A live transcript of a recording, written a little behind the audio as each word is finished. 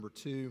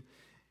2.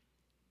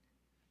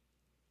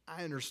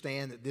 I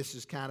understand that this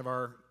is kind of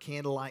our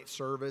candlelight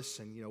service,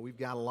 and we've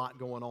got a lot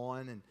going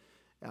on,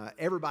 and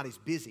everybody's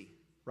busy,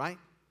 right?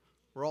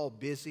 We're all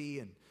busy,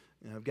 and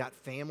I've got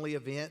family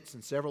events,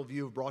 and several of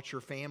you have brought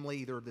your family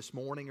either this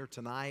morning or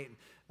tonight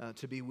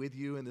to be with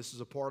you, and this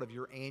is a part of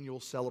your annual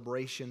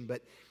celebration.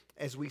 But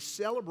as we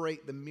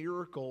celebrate the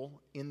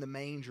miracle in the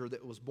manger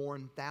that was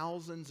born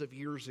thousands of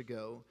years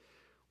ago,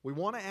 we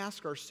want to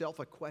ask ourselves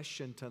a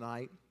question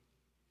tonight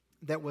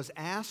that was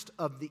asked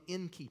of the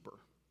innkeeper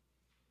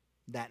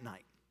that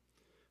night.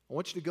 I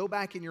want you to go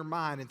back in your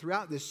mind, and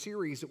throughout this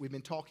series that we've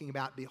been talking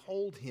about,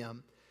 Behold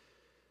Him,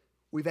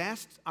 we've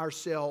asked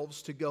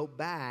ourselves to go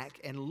back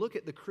and look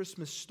at the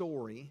Christmas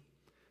story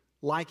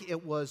like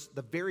it was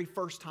the very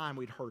first time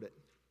we'd heard it,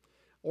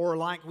 or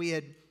like we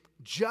had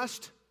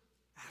just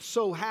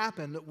so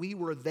happened that we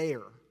were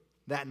there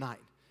that night.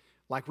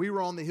 Like we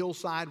were on the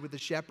hillside with the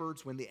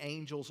shepherds when the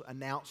angels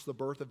announced the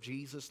birth of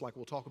Jesus, like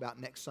we'll talk about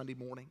next Sunday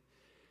morning.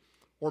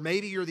 Or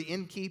maybe you're the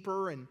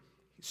innkeeper and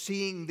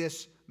seeing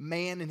this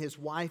man and his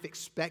wife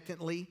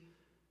expectantly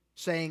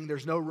saying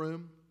there's no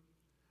room.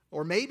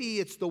 Or maybe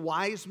it's the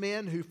wise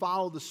men who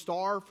followed the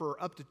star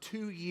for up to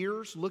 2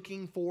 years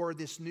looking for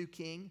this new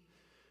king.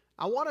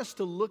 I want us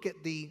to look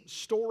at the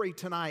story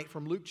tonight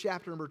from Luke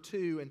chapter number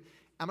 2, and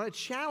I'm going to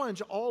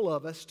challenge all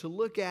of us to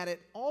look at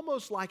it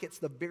almost like it's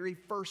the very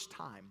first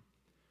time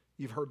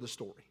you've heard the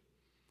story.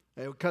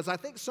 Because I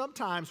think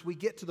sometimes we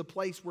get to the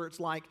place where it's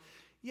like,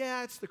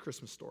 yeah, it's the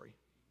Christmas story.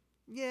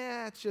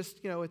 Yeah, it's just,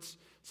 it's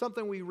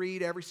something we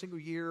read every single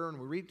year, and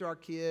we read to our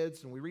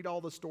kids, and we read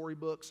all the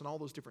storybooks and all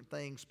those different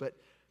things, but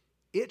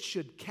it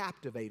should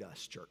captivate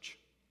us, church.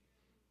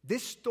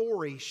 This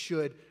story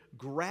should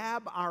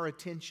grab our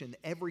attention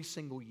every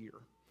single year.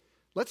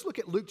 Let's look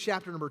at Luke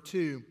chapter number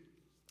 2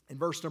 and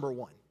verse number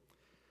 1.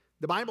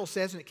 The Bible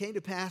says, "And it came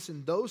to pass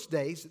in those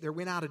days that there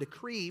went out a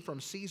decree from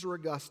Caesar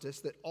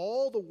Augustus that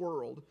all the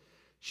world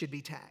should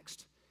be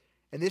taxed.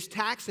 And this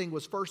taxing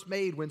was first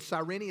made when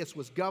Cyrenius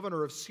was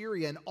governor of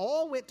Syria, and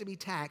all went to be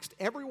taxed,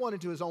 everyone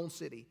into his own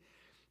city.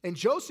 And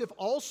Joseph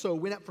also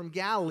went up from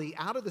Galilee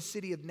out of the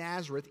city of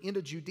Nazareth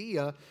into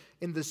Judea,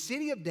 in the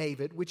city of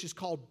David, which is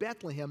called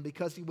Bethlehem,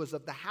 because he was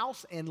of the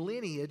house and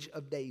lineage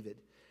of David,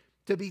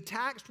 to be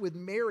taxed with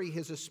Mary,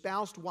 his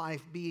espoused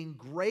wife, being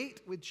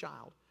great with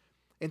child.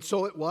 And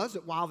so it was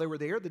that while they were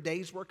there, the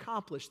days were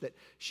accomplished that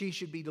she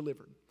should be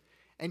delivered.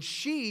 And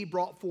she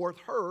brought forth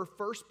her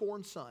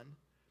firstborn son,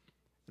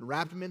 and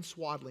wrapped him in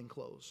swaddling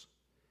clothes,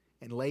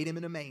 and laid him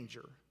in a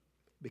manger,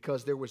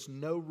 because there was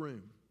no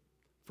room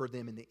for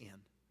them in the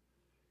inn."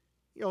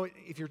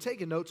 If you're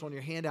taking notes on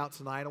your handout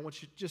tonight, I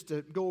want you just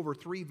to go over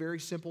 3 very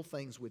simple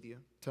things with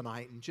you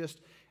tonight, and just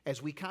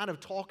as we kind of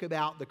talk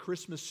about the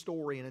Christmas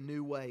story in a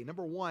new way.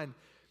 Number 1,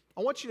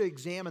 I want you to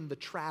examine the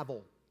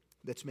travel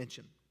that's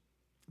mentioned.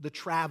 The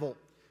travel.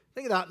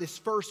 Think about this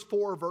first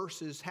 4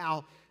 verses,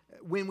 how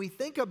when we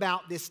think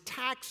about this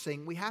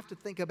taxing, we have to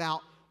think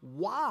about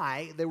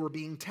why they were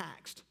being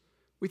taxed.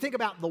 We think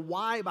about the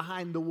why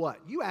behind the what.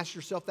 You ask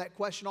yourself that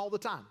question all the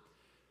time.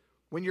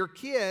 When your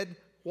kid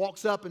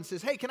walks up and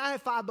says, "Hey, can I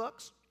have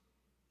 $5?"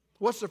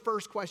 What's the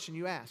first question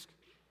you ask?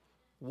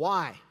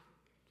 Why?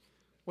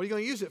 What are you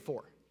going to use it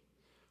for?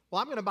 Well,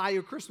 I'm going to buy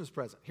you a Christmas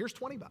present. Here's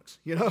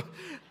 $20,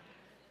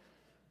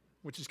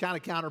 which is kind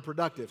of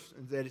counterproductive,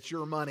 that it's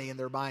your money and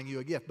they're buying you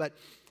a gift. But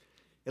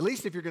at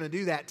least if you're going to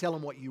do that, tell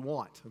them what you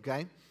want,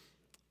 okay?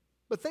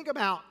 But think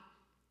about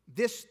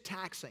this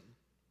taxing,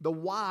 the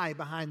why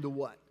behind the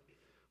what.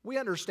 We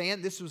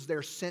understand this was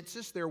their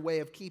census, their way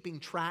of keeping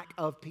track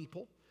of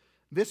people.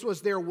 This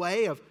was their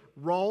way of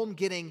Rome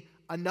getting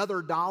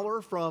another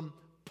dollar from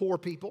poor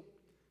people.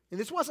 And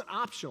this wasn't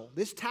optional.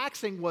 This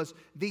taxing was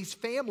these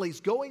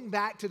families going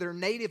back to their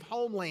native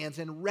homelands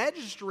and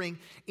registering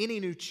any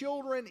new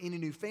children, any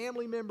new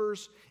family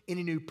members,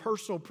 any new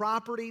personal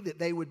property that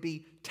they would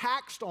be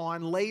taxed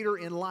on later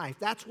in life.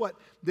 That's what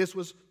this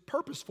was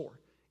purpose for.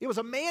 It was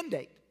a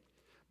mandate.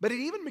 But it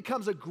even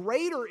becomes a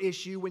greater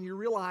issue when you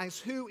realize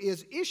who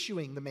is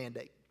issuing the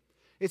mandate.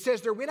 It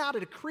says there went out a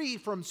decree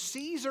from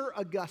Caesar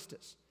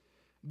Augustus.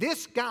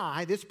 This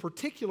guy, this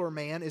particular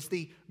man, is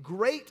the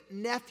great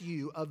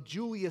nephew of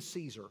Julius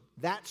Caesar,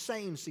 that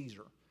same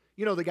Caesar.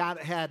 The guy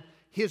that had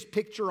his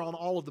picture on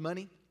all of the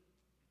money?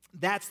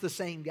 That's the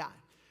same guy.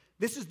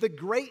 This is the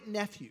great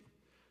nephew.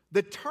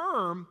 The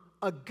term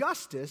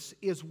Augustus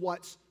is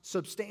what's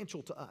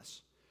substantial to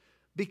us,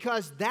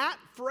 because that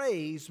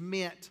phrase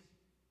meant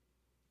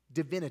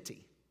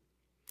divinity.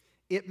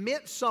 It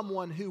meant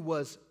someone who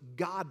was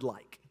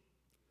godlike.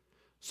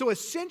 So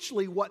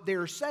essentially what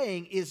they're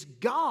saying is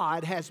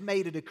God has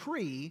made a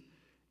decree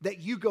that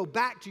you go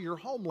back to your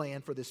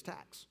homeland for this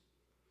tax.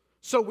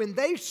 So when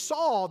they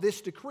saw this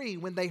decree,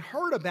 when they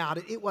heard about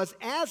it, it was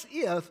as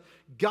if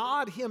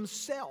God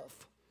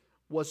himself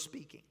was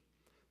speaking.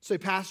 So,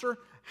 Pastor,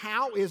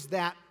 how is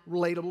that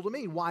relatable to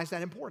me? Why is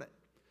that important?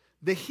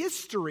 The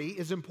history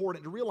is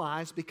important to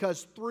realize,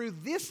 because through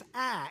this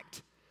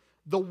act,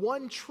 the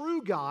one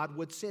true God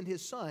would send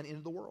his son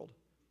into the world.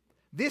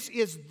 This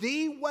is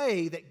the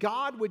way that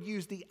God would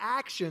use the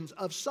actions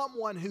of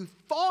someone who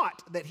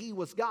thought that he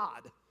was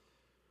God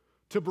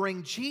to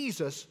bring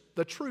Jesus,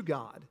 the true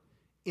God,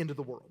 into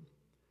the world.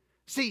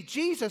 See,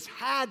 Jesus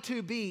had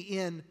to be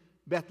in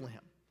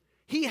Bethlehem.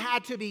 He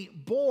had to be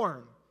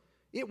born.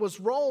 It was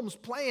Rome's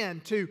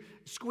plan to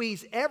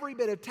squeeze every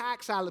bit of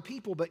tax out of the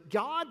people, but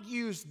God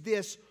used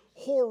this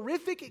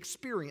horrific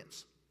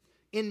experience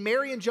in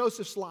Mary and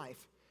Joseph's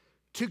life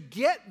to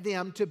get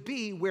them to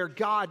be where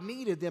God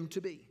needed them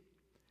to be.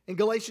 In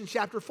Galatians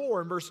chapter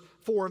 4 and verse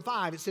 4 and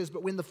 5, it says,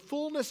 "But when the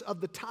fullness of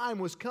the time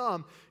was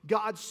come,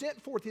 God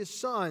sent forth his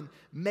Son,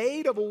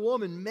 made of a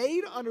woman,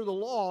 made under the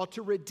law,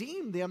 to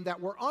redeem them that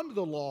were under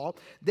the law,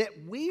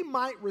 that we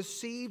might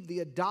receive the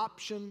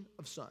adoption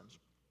of sons."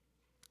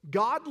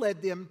 God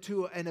led them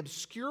to an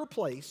obscure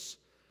place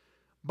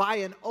by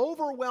an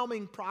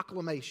overwhelming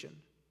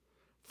proclamation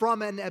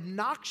from an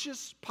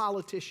obnoxious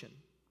politician.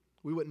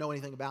 We wouldn't know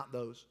anything about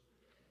those.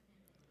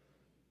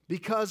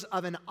 Because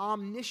of an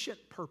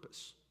omniscient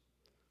purpose.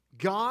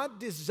 God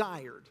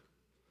desired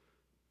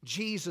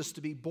Jesus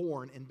to be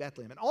born in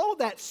Bethlehem. And all of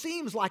that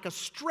seems like a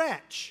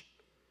stretch,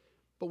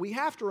 but we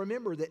have to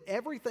remember that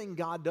everything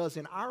God does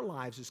in our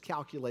lives is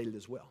calculated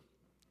as well.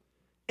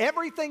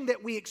 Everything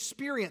that we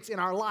experience in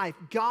our life,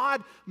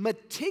 God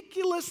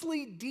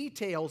meticulously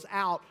details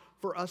out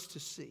for us to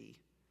see.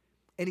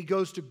 And he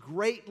goes to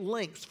great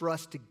lengths for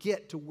us to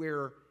get to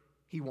where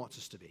he wants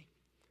us to be.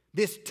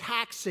 This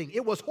taxing,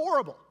 it was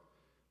horrible.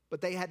 But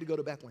they had to go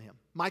to Bethlehem.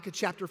 Micah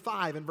chapter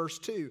 5 and verse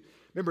 2.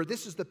 Remember,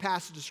 this is the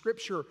passage of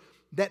Scripture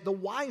that the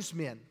wise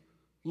men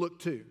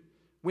looked to.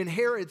 When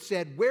Herod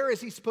said, "Where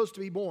is he supposed to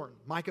be born?"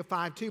 Micah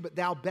 5:2, "But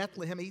thou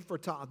Bethlehem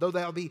Ephratah, though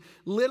thou be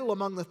little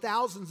among the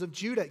thousands of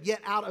Judah,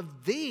 yet out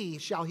of thee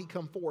shall he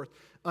come forth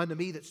unto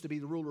me that's to be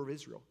the ruler of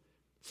Israel."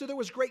 So there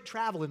was great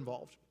travel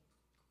involved.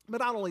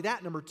 But not only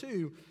that, number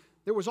two,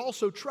 there was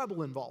also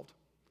trouble involved.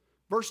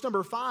 Verse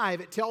number 5,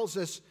 it tells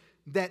us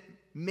that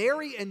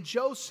Mary and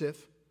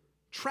Joseph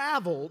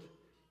traveled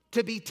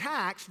to be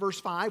taxed,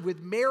 verse 5, with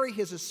Mary,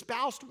 his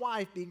espoused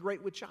wife, being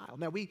great with child.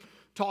 Now, we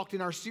talked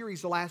in our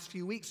series the last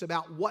few weeks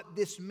about what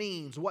this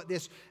means, what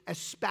this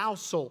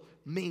espousal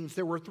means.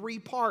 There were three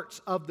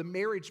parts of the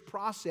marriage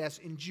process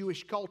in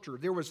Jewish culture.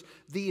 There was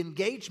the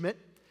engagement.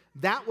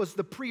 That was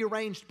the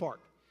prearranged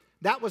part.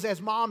 That was, as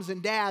moms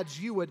and dads,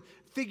 you would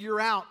figure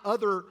out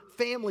other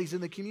families in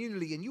the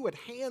community, and you would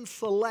hand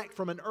select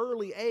from an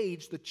early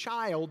age the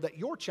child that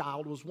your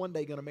child was one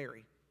day going to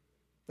marry.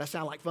 That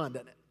sounds like fun,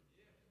 doesn't it?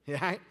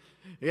 Yeah,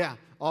 yeah.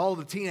 All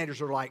the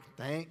teenagers are like,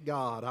 "Thank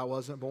God I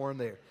wasn't born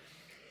there."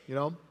 You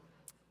know?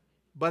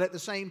 But at the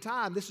same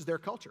time, this is their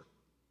culture.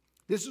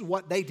 This is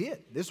what they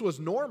did. This was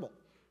normal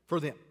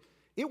for them.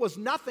 It was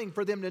nothing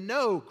for them to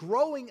know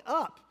growing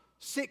up,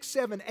 6,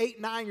 7, 8,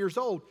 9 years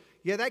old,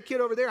 "Yeah, that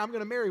kid over there, I'm going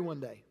to marry one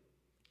day."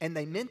 And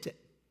they meant it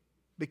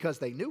because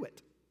they knew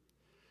it.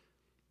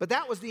 But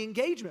that was the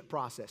engagement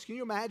process. Can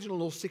you imagine a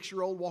little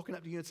 6-year-old walking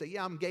up to you and say,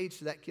 "Yeah, I'm engaged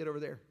to that kid over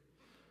there"?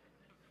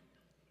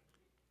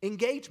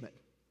 Engagement.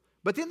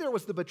 But then there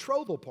was the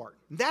betrothal part.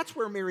 That's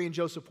where Mary and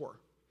Joseph were.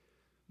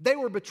 They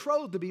were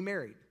betrothed to be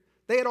married.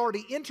 They had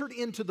already entered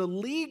into the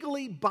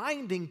legally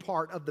binding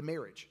part of the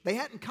marriage. They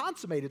hadn't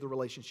consummated the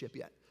relationship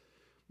yet,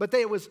 but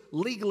it was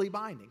legally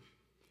binding.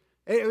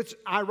 It's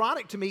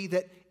ironic to me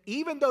that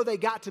even though they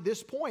got to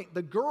this point,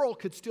 the girl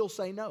could still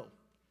say no.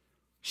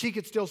 She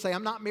could still say,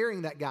 "I'm not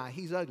marrying that guy.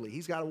 He's ugly.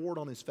 He's got a wart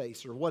on his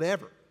face," or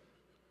whatever.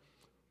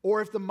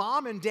 Or if the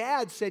mom and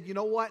dad said, "You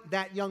know what,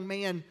 that young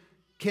man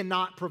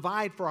cannot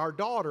provide for our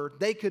daughter,"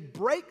 they could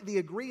break the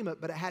agreement,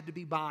 but it had to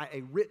be by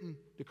a written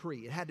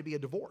decree. It had to be a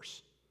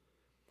divorce.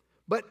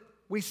 But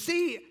we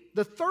see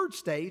the third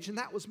stage, and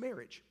that was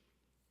marriage.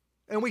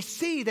 And we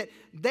see that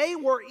they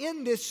were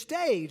in this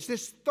stage,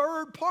 this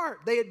third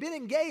part. They had been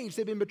engaged,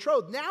 they'd been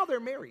betrothed. Now they're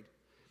married.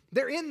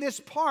 They're in this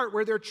part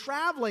where they're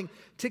traveling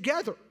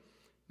together.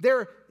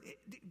 They're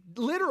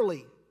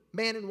literally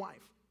man and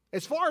wife.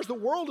 As far as the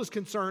world is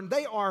concerned,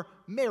 they are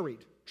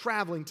married,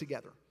 traveling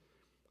together.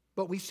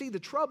 But we see the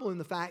trouble in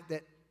the fact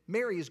that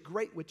Mary is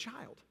great with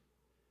child.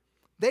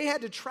 They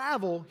had to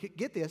travel,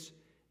 get this,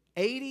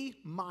 80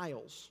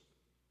 miles.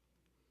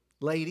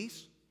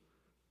 Ladies,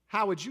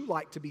 how would you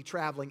like to be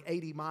traveling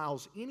 80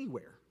 miles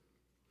anywhere,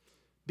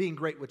 being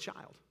great with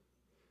child?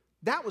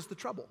 That was the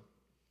trouble.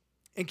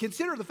 And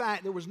consider the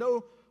fact there was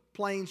no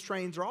planes,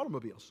 trains, or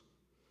automobiles.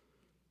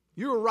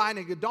 You were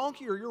riding a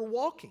donkey or you're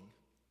walking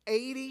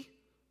 80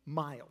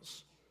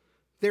 miles.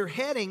 They're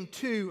heading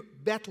to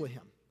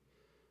Bethlehem.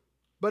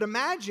 But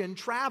imagine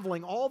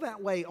traveling all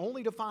that way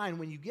only to find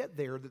when you get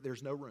there that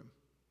there's no room.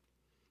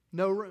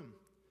 No room.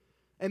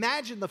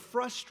 Imagine the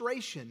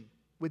frustration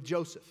with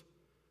Joseph,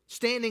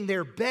 standing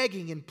there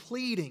begging and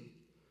pleading,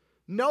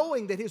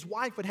 knowing that his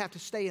wife would have to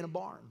stay in a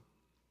barn,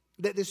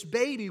 that this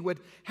baby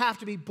would have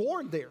to be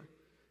born there,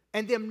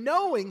 and them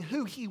knowing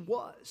who he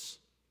was.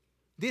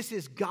 This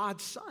is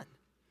God's son.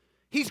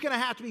 He's going to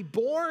have to be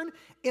born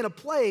in a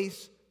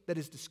place that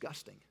is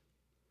disgusting.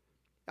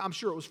 I'm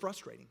sure it was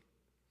frustrating.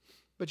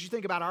 But you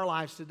think about our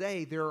lives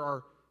today, there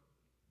are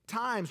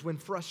times when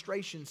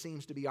frustration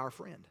seems to be our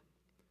friend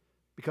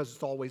because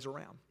it's always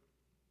around.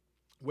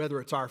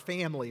 Whether it's our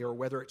family or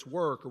whether it's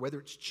work or whether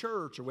it's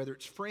church or whether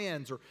it's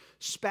friends or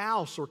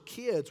spouse or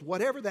kids,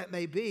 whatever that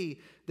may be,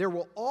 there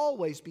will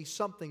always be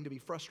something to be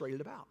frustrated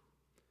about.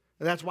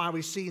 And that's why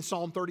we see in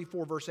Psalm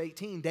 34, verse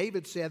 18,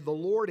 David said, "The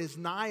Lord is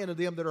nigh unto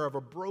them that are of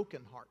a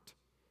broken heart,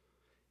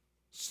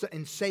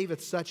 and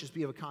saveth such as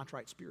be of a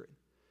contrite spirit."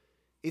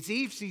 It's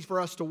easy for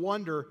us to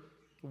wonder,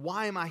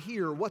 why am I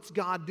here? What's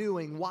God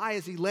doing? Why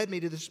has He led me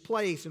to this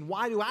place? And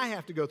why do I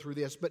have to go through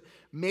this? But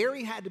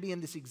Mary had to be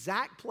in this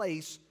exact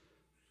place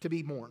to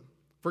be born,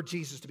 for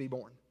Jesus to be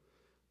born.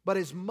 But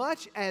as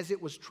much as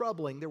it was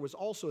troubling, there was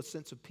also a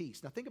sense of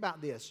peace. Now think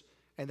about this,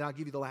 and then I'll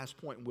give you the last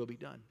point and we'll be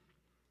done.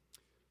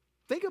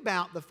 Think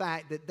about the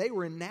fact that they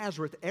were in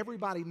Nazareth.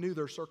 Everybody knew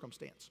their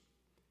circumstance.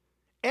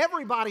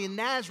 Everybody in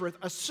Nazareth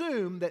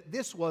assumed that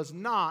this was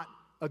not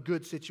a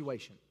good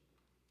situation.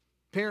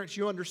 Parents,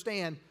 you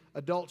understand.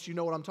 Adults, you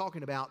know what I'm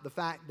talking about. The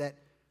fact that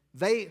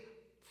they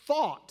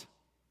thought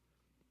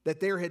that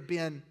there had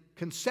been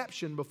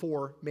conception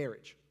before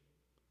marriage.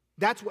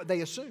 That's what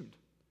they assumed.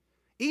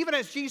 Even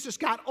as Jesus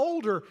got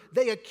older,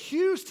 they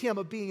accused him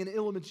of being an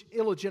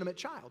illegitimate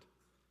child.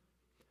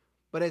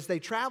 But as they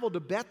traveled to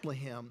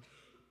Bethlehem,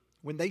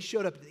 when they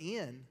showed up at the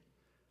inn,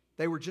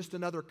 they were just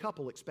another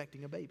couple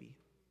expecting a baby.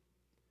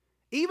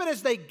 Even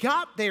as they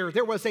got there,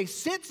 there was a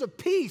sense of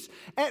peace.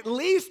 At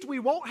least we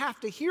won't have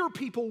to hear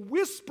people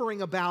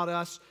whispering about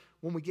us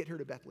when we get here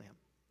to Bethlehem.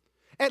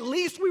 At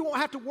least we won't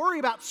have to worry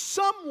about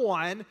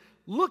someone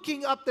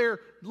looking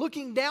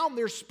down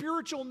their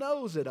spiritual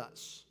nose at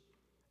us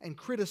and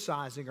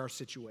criticizing our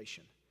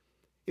situation.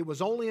 It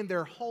was only in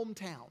their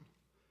hometown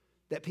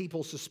that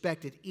people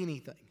suspected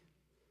anything.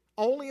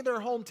 Only in their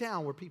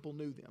hometown where people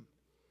knew them.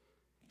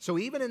 So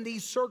even in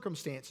these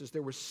circumstances,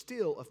 there was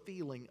still a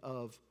feeling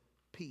of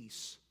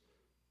peace.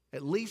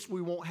 At least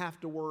we won't have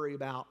to worry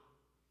about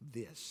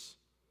this.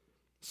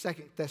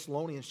 2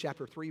 Thessalonians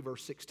chapter 3,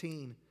 verse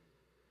 16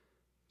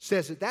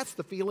 says that that's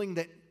the feeling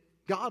that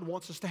God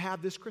wants us to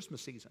have this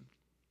Christmas season.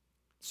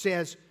 It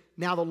says,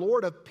 "Now the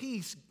Lord of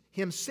peace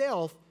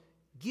himself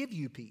give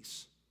you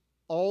peace,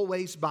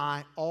 always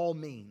by all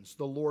means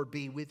the Lord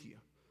be with you."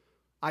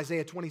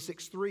 Isaiah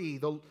 26:3,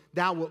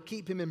 "Thou wilt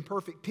keep him in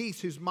perfect peace,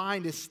 whose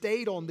mind is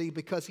stayed on thee,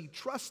 because he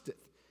trusteth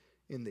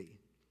in thee."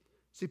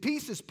 See,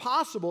 peace is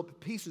possible,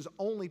 but peace is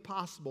only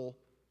possible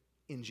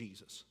in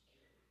Jesus.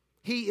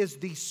 He is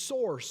the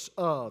source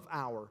of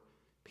our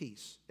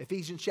peace.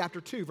 Ephesians chapter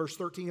 2, verse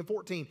 13 and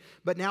 14.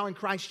 "But now in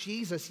Christ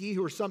Jesus, ye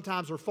who are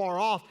sometimes far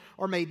off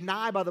are made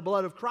nigh by the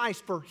blood of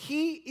Christ, for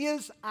he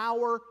is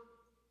our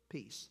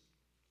peace."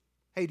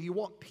 Hey, do you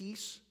want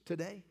peace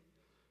today?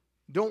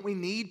 Don't we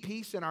need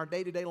peace in our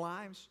day-to-day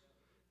lives?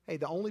 Hey,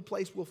 the only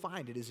place we'll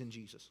find it is in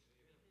Jesus.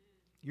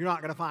 You're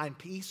not going to find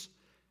peace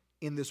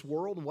in this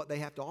world and what they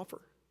have to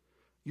offer.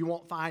 You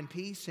won't find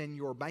peace in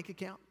your bank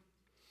account.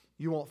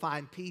 You won't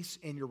find peace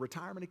in your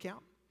retirement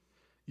account.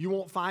 You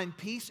won't find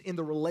peace in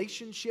the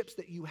relationships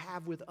that you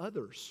have with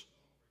others.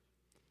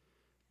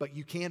 But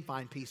you can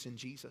find peace in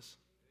Jesus.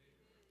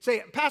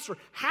 Say, "Pastor,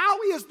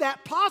 how is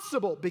that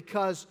possible?"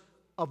 Because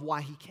of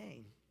why he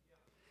came.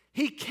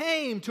 He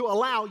came to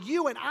allow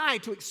you and I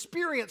to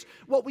experience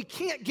what we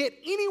can't get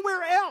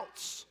anywhere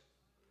else.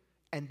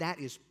 And that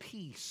is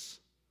peace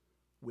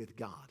with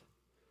God.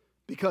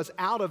 Because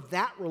out of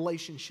that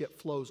relationship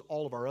flows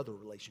all of our other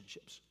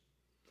relationships.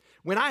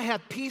 When I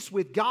have peace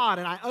with God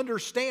and I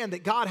understand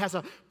that God has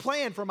a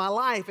plan for my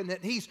life and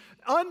that He's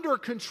under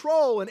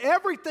control and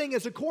everything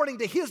is according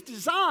to His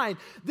design,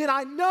 then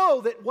I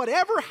know that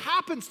whatever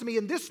happens to me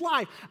in this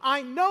life,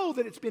 I know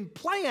that it's been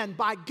planned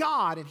by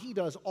God and He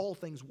does all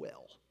things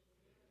well.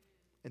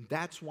 And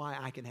that's why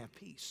I can have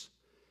peace.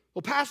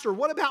 Well, Pastor,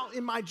 what about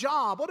in my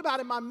job? What about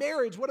in my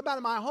marriage? What about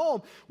in my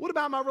home? What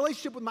about my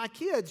relationship with my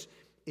kids?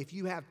 If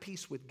you have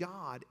peace with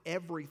God,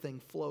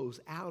 everything flows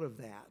out of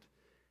that.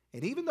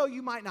 And even though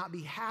you might not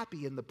be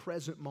happy in the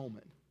present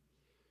moment,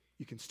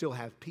 you can still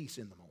have peace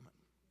in the moment.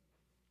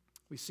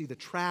 We see the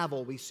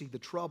travel, we see the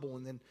trouble,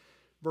 and then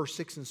verse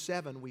 6 and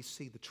 7, we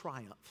see the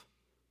triumph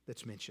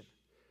that's mentioned.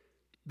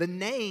 The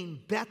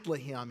name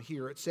Bethlehem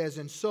here, it says,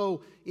 and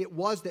so it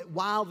was that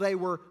while they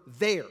were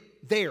there,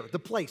 the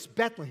place,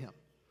 Bethlehem,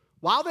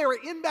 while they were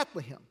in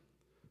Bethlehem,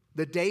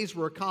 the days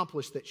were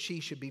accomplished that she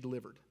should be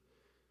delivered.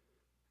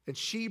 And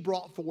she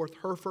brought forth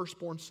her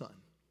firstborn son,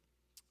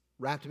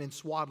 wrapped him in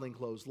swaddling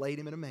clothes, laid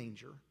him in a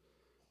manger,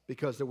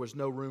 because there was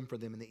no room for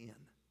them in the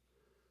inn.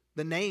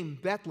 The name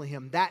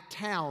Bethlehem, that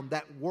town,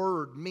 that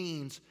word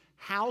means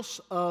house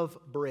of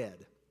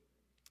bread,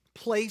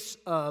 place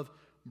of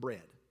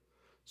bread.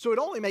 So it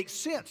only makes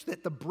sense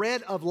that the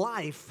bread of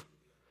life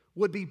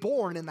would be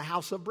born in the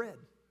house of bread.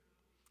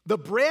 The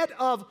bread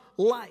of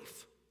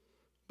life.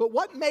 But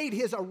what made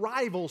his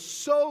arrival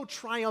so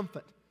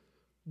triumphant?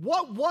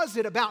 What was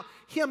it about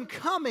him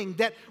coming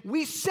that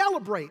we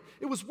celebrate?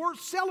 It was worth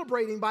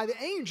celebrating by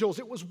the angels.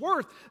 It was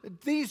worth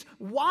these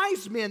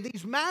wise men,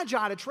 these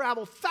magi, to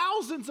travel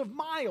thousands of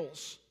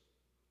miles.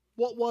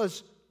 What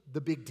was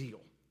the big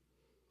deal?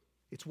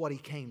 It's what he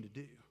came to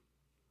do.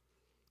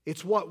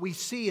 It's what we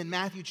see in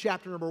Matthew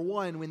chapter number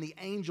 1 when the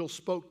angel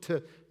spoke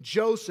to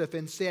Joseph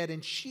and said,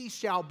 "And she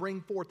shall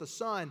bring forth a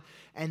son,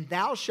 and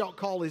thou shalt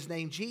call his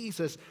name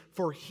Jesus,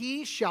 for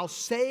he shall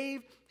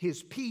save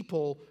his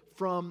people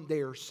from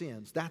their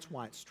sins." That's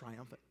why it's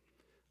triumphant.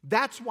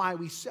 That's why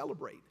we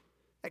celebrate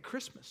at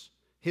Christmas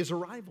his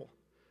arrival.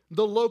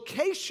 The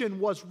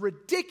location was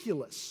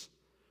ridiculous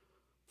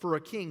for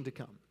a king to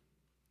come.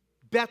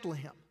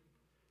 Bethlehem.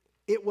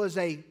 It was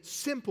a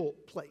simple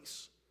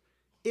place.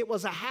 It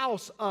was a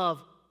house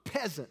of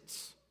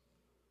peasants.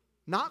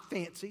 Not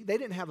fancy. They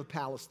didn't have a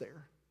palace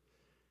there.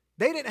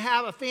 They didn't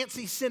have a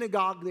fancy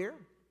synagogue there.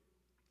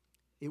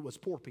 It was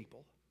poor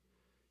people.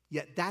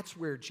 Yet that's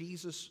where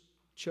Jesus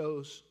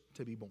chose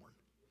to be born.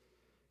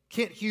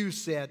 Kent Hughes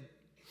said,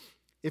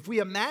 "If we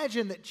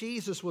imagine that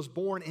Jesus was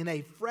born in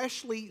a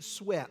freshly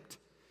swept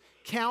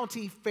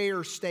county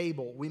fair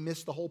stable, we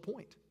miss the whole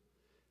point.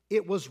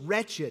 It was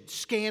wretched,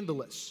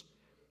 scandalous.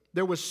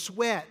 There was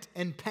sweat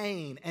and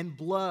pain and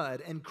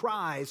blood and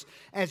cries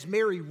as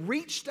Mary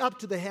reached up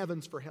to the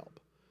heavens for help.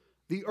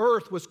 The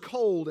earth was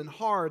cold and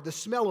hard. The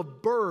smell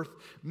of birth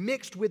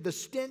mixed with the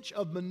stench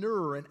of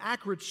manure and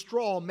acrid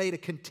straw made a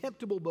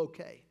contemptible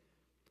bouquet.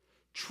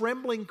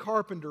 Trembling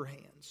carpenter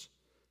hands,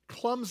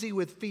 clumsy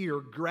with fear,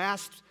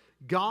 grasped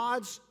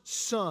God's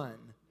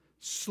Son,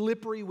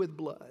 slippery with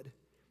blood.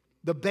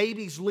 The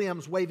baby's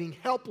limbs waving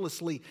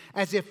helplessly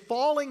as if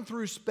falling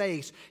through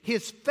space,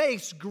 his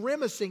face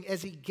grimacing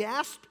as he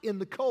gasped in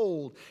the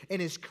cold,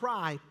 and his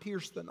cry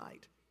pierced the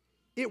night.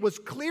 It was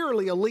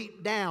clearly a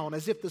leap down,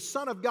 as if the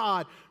Son of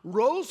God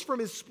rose from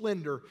his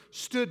splendor,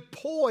 stood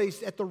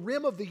poised at the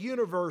rim of the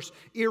universe,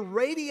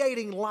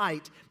 irradiating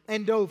light,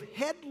 and dove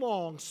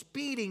headlong,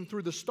 speeding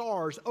through the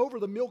stars over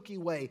the Milky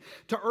Way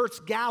to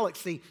Earth's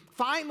galaxy,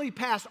 finally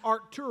past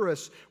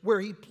Arcturus, where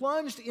he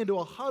plunged into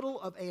a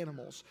huddle of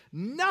animals.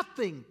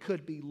 Nothing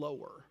could be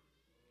lower.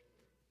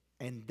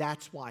 And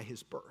that's why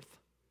his birth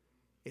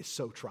is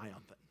so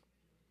triumphant.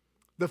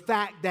 The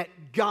fact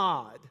that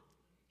God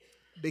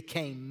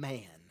became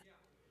man.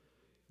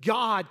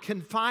 God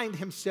confined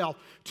himself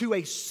to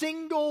a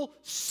single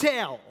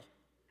cell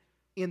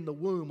in the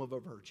womb of a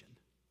virgin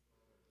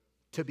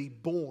to be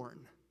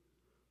born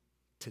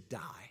to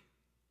die.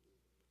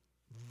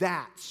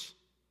 That's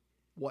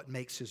what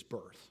makes his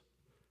birth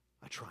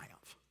a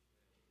triumph.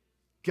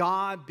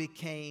 God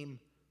became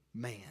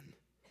man.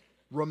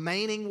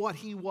 Remaining what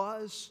he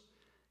was,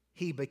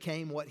 he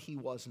became what he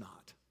was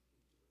not.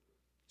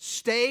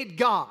 Stayed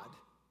God,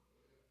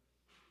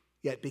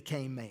 yet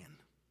became man.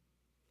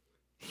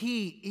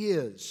 He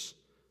is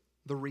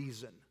the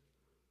reason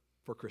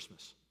for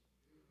Christmas.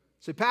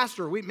 Say,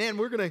 Pastor, we're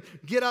going to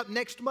get up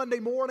next Monday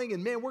morning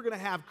and we're going to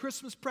have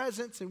Christmas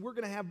presents and we're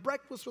going to have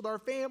breakfast with our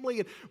family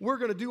and we're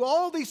going to do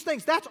all these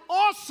things. That's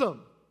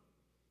awesome.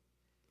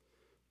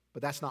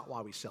 But that's not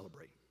why we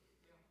celebrate.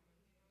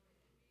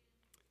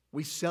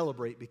 We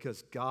celebrate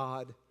because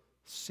God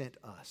sent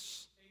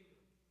us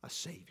a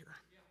Savior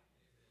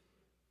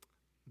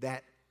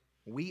that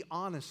we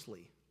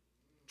honestly,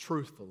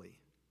 truthfully,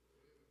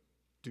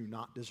 do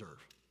not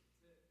deserve.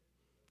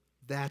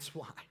 That's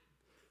why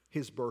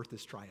his birth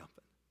is triumphant.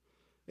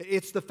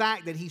 It's the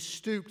fact that he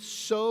stooped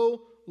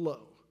so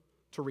low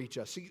to reach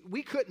us. See,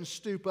 we couldn't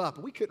stoop up.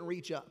 We couldn't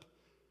reach up.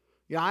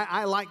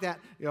 I like that.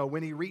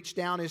 When he reached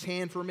down his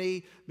hand for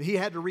me, he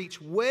had to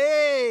reach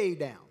way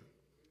down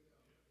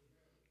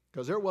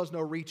because there was no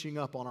reaching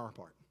up on our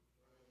part.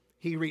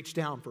 He reached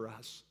down for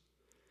us.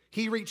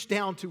 He reached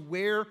down to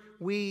where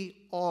we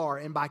are,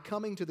 and by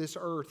coming to this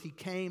earth, he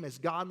came as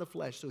God in the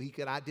flesh so he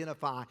could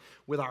identify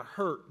with our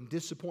hurt and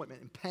disappointment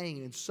and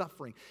pain and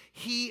suffering.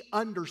 He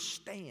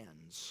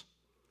understands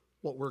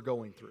what we're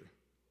going through.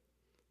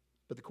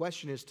 But the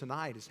question is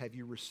tonight is, have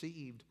you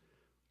received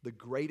the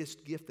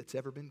greatest gift that's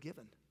ever been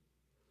given?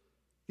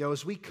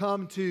 As we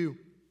come to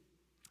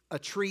a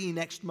tree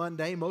next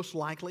Monday, most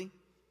likely,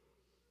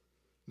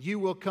 you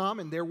will come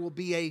and there will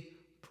be a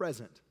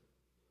present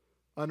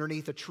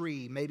underneath a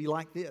tree, maybe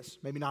like this.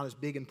 Maybe not as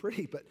big and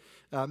pretty, but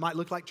it might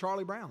look like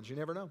Charlie Brown's. You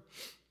never know.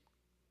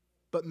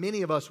 But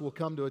many of us will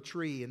come to a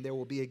tree and there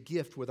will be a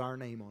gift with our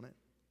name on it.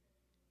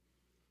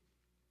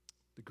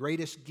 The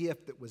greatest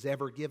gift that was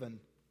ever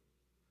given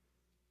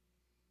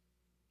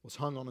was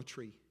hung on a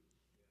tree.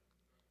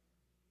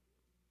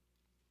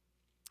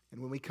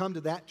 And when we come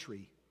to that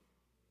tree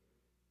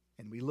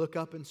and we look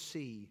up and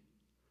see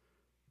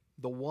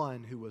the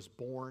one who was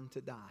born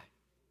to die,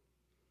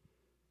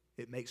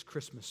 it makes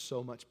Christmas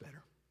so much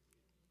better.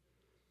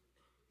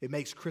 It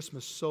makes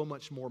Christmas so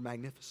much more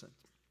magnificent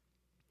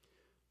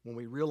when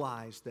we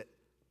realize that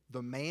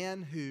the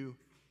man who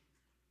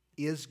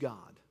is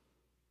God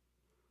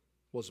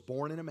was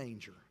born in a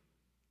manger,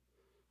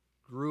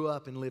 grew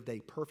up and lived a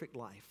perfect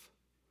life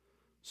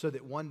so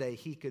that one day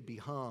he could be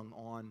hung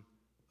on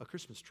a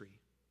Christmas tree.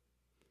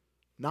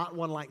 Not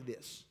one like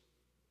this,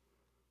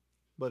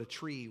 but a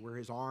tree where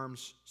his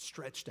arms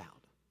stretched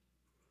out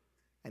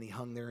and he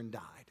hung there and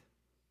died.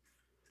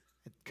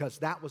 Because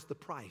that was the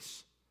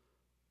price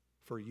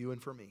for you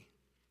and for me.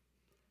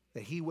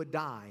 that He would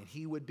die and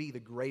He would be the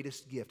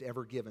greatest gift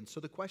ever given. So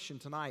the question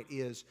tonight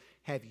is,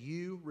 have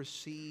you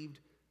received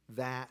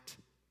that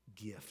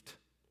gift?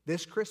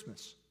 This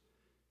Christmas,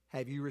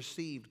 have you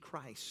received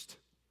Christ,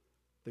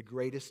 the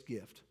greatest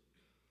gift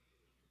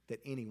that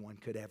anyone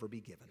could ever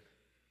be given?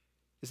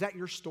 Is that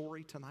your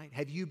story tonight?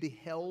 Have you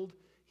beheld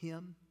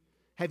Him?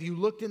 Have you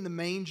looked in the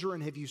manger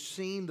and have you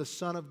seen the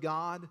Son of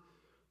God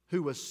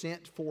who was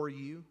sent for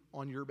you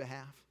on your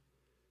behalf?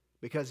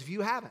 Because if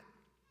you haven't,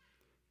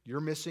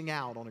 you're missing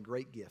out on a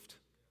great gift.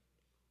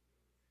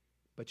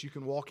 But you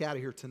can walk out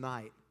of here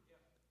tonight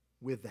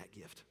with that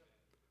gift,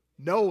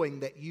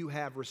 knowing that you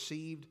have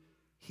received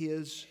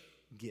His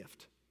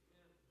gift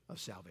of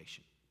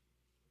salvation.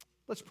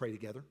 Let's pray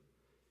together.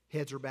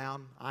 Heads are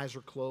bowed, eyes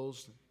are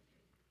closed.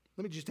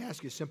 Let me just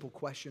ask you a simple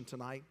question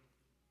tonight.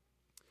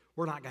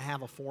 We're not going to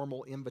have a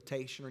formal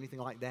invitation or anything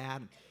like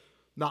that.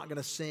 Not going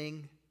to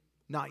sing,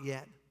 not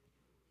yet.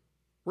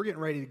 We're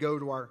getting ready to go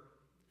to our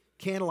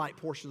candlelight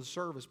portion of the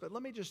service, but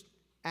let me just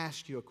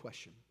ask you a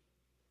question.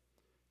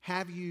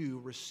 Have you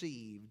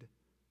received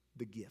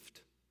the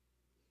gift?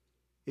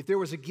 If there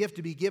was a gift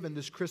to be given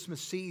this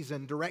Christmas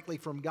season directly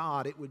from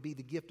God, it would be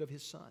the gift of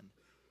His Son.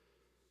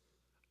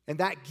 And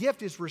that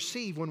gift is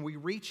received when we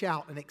reach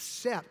out and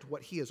accept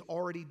what He has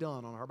already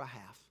done on our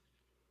behalf.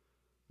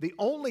 The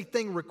only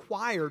thing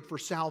required for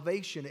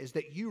salvation is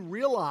that you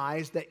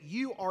realize that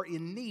you are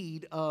in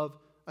need of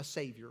a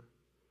Savior.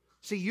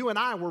 See, you and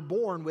I were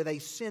born with a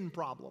sin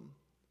problem.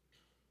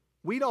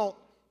 We're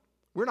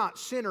not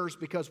sinners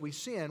because we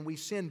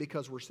sin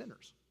because we're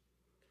sinners.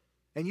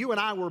 And you and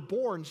I were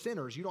born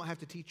sinners. You don't have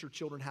to teach your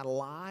children how to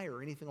lie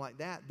or anything like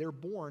that. They're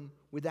born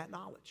with that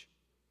knowledge.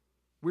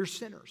 We're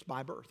sinners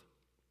by birth.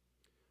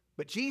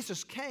 But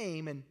Jesus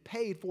came and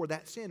paid for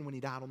that sin when He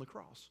died on the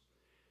cross.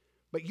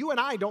 But you and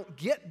I don't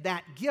get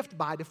that gift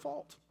by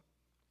default.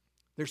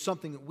 There's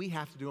something that we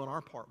have to do on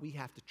our part. We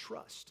have to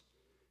trust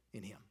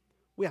in Him.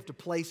 We have to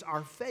place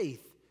our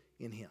faith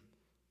in Him.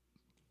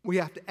 We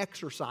have to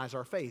exercise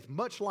our faith,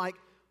 much like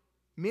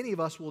many of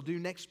us will do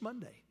next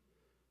Monday.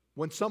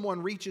 When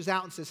someone reaches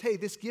out and says, hey,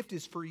 this gift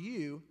is for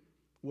you,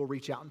 we'll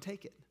reach out and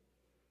take it.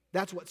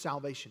 That's what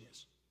salvation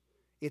is.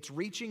 It's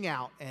reaching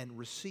out and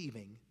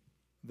receiving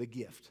the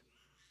gift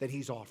that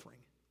He's offering.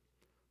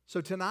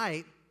 So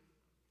tonight,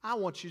 I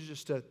want you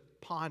just to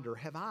ponder,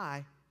 have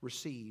I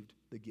received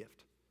the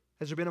gift?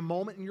 Has there been a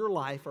moment in your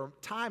life or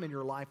time in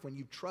your life when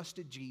you've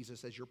trusted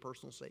Jesus as your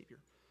personal Savior?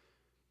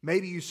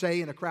 Maybe you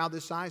say in a crowd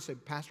this size, say,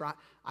 Pastor,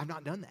 I've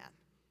not done that.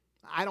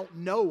 I don't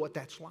know what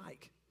that's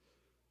like.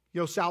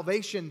 You know,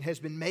 salvation has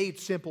been made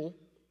simple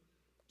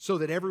so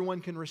that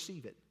everyone can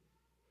receive it.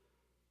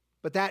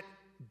 But that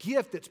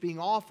gift that's being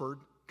offered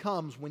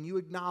comes when you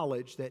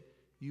acknowledge that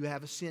you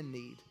have a sin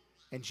need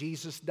and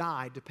Jesus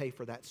died to pay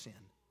for that sin.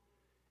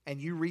 And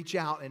you reach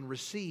out and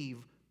receive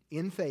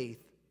in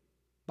faith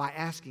by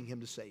asking Him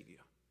to save you.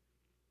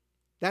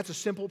 That's a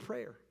simple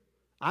prayer.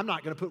 I'm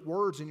not going to put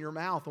words in your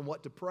mouth on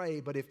what to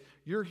pray, but if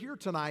you're here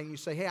tonight and you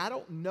say, hey, I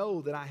don't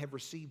know that I have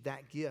received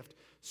that gift,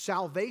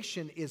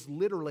 salvation is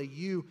literally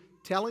you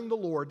telling the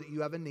Lord that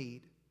you have a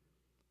need.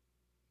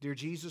 Dear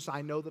Jesus,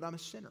 I know that I'm a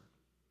sinner.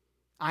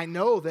 I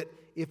know that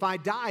if I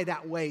die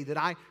that way, that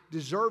I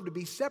deserve to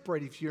be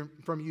separated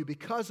from you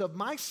because of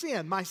my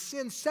sin. My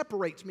sin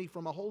separates me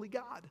from a holy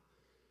God.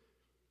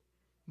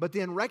 But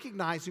then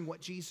recognizing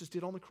what Jesus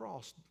did on the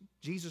cross.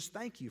 Jesus,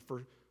 thank you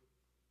for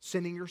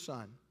sending your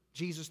Son.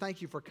 Jesus,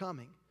 thank you for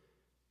coming.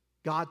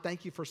 God,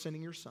 thank you for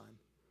sending your Son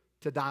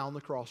to die on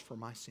the cross for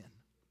my sin.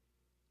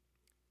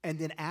 And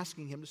then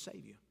asking Him to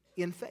save you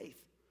in faith.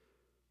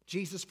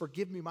 Jesus,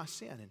 forgive me my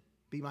sin and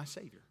be my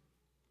Savior.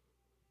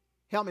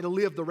 Help me to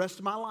live the rest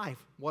of my life,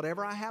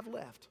 whatever I have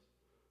left,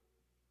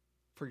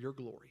 for your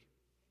glory.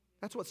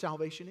 That's what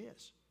salvation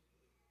is.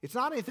 It's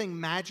not anything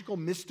magical,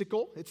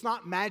 mystical. It's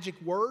not magic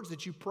words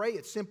that you pray.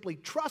 It's simply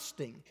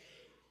trusting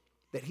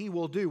that He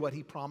will do what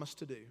He promised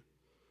to do.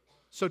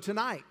 So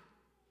tonight,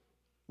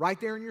 right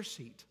there in your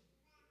seat,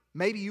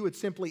 maybe you would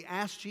simply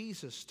ask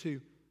Jesus to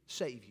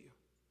save you,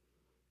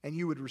 and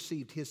you would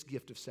receive His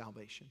gift of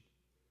salvation.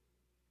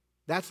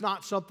 That's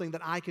not something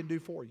that I can do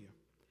for you.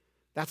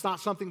 That's not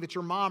something that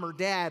your mom or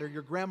dad or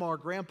your grandma or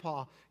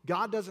grandpa,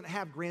 God doesn't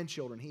have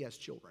grandchildren, He has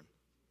children.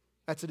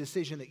 That's a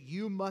decision that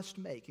you must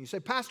make. And you say,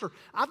 Pastor,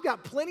 I've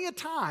got plenty of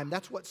time.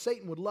 That's what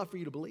Satan would love for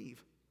you to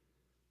believe.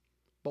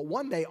 But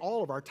one day,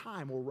 all of our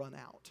time will run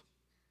out.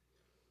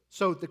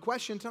 So the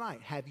question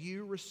tonight, have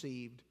you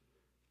received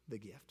the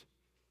gift?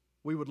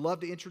 We would love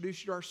to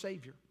introduce you to our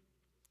Savior.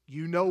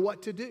 You know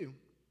what to do.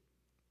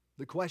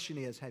 The question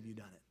is, have you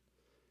done it?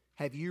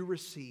 Have you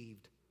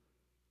received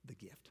the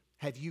gift?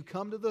 Have you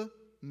come to the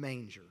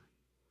manger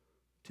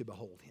to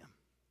behold Him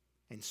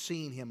and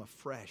seen Him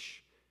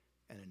afresh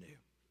and anew?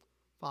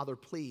 Father,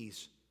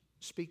 please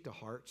speak to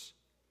hearts.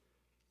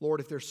 Lord,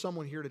 if there's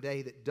someone here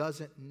today that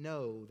doesn't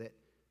know that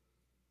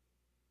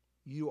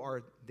you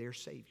are their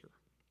Savior,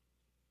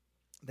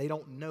 they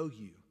don't know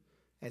you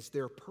as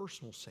their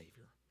personal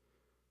Savior,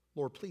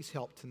 Lord, please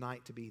help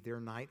tonight to be their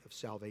night of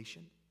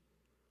salvation.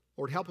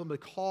 Lord, help them to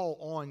call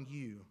on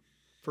you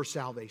for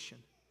salvation.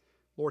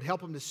 Lord,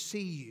 help them to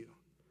see you,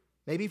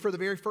 maybe for the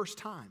very first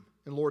time.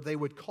 And Lord, they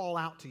would call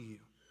out to you.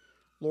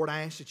 Lord,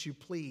 I ask that you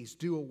please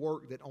do a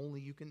work that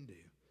only you can do.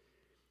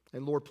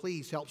 And Lord,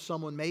 please help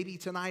someone maybe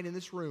tonight in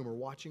this room or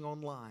watching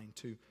online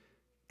to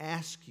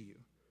ask you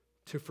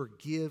to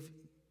forgive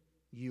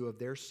you of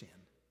their sin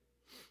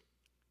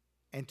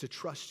and to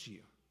trust you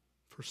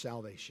for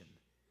salvation,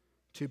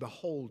 to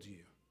behold you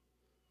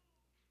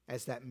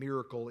as that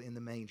miracle in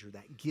the manger,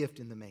 that gift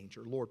in the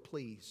manger. Lord,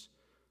 please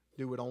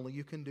do what only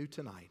you can do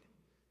tonight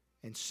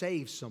and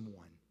save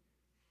someone.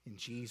 In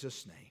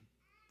Jesus' name,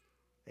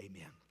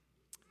 amen.